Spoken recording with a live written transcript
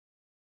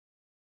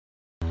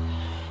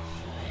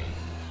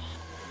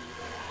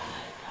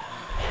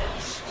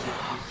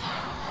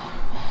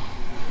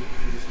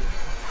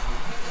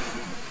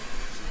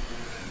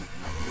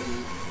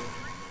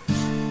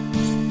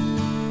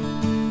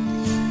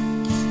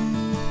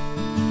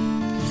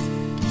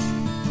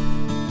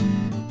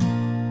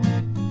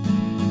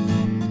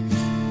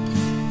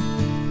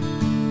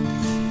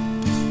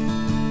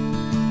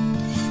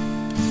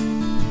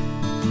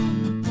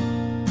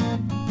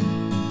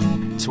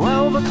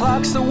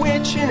o'clock's the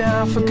witching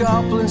hour for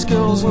goblins,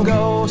 ghouls and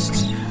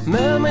ghosts.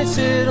 Mermaids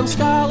sit on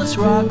scarlet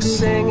rocks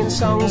singing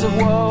songs of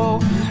woe.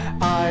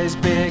 Eyes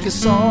big as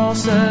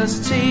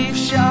saucers, teeth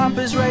sharp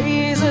as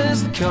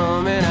razors, they're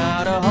coming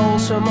out of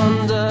holes from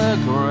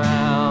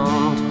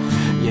underground.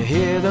 You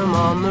hear them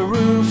on the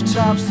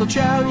rooftops, they'll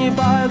drown you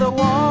by the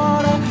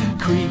water.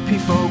 Creepy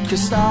folk have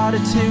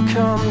started to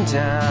come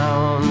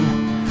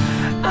down.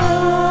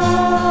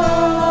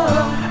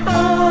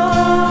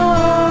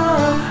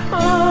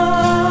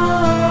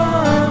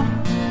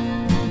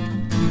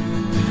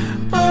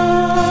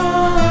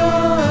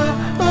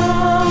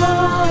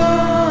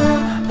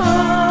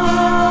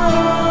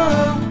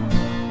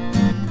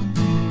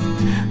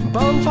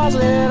 Bonfires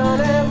lit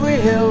on every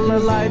hill, the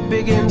light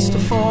begins to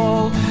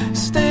fall.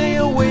 Stay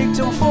awake,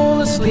 don't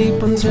fall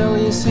asleep until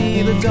you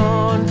see the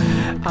dawn.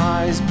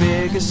 Eyes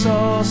big as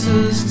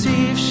saucers,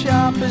 teeth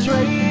sharp as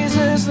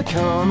razors, they're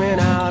coming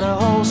out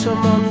of holes from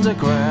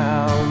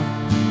underground.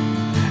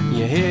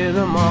 You hear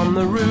them on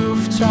the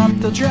rooftop,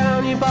 they'll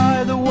drown you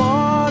by the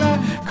water.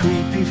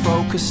 Creepy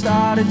folk have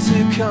started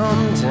to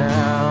come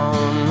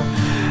down.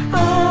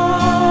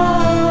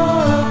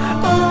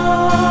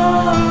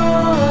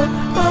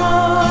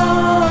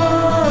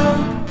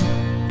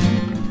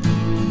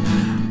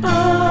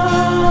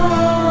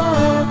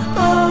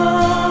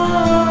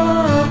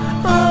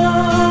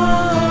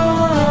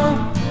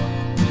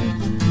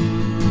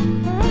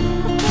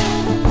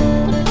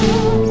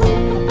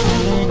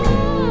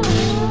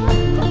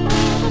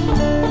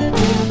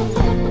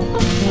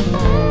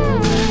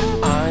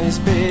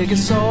 Big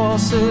as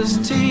saucers,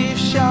 teeth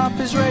sharp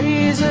as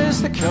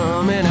razors, they're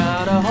coming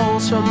out of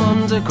holes from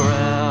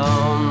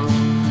underground.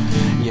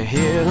 You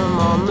hear them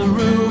on the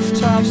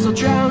rooftops, they'll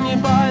drown you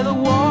by the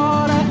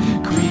water.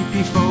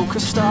 Creepy folk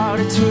have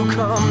started to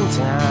come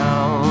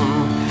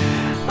down.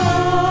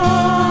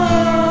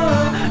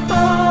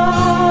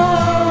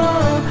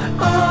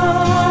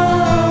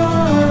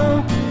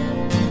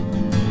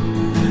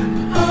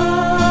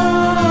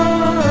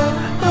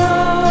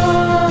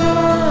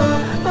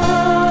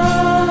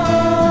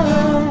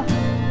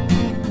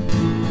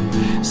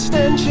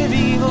 Stench of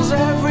evils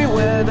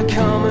everywhere, they're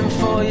coming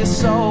for your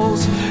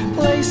souls.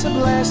 Place a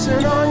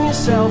blessing on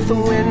yourself, the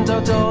window,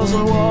 doors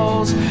and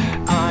walls.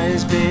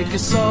 Eyes big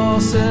as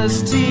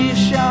saucers, teeth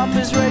sharp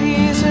as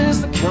razors,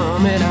 they're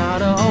coming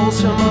out of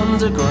holes from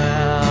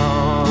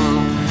underground.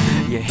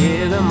 You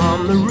hear them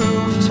on the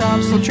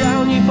rooftops, they'll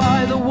drown you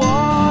by the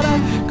water.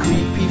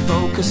 Creepy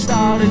folk have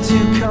started to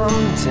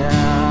come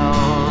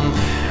down.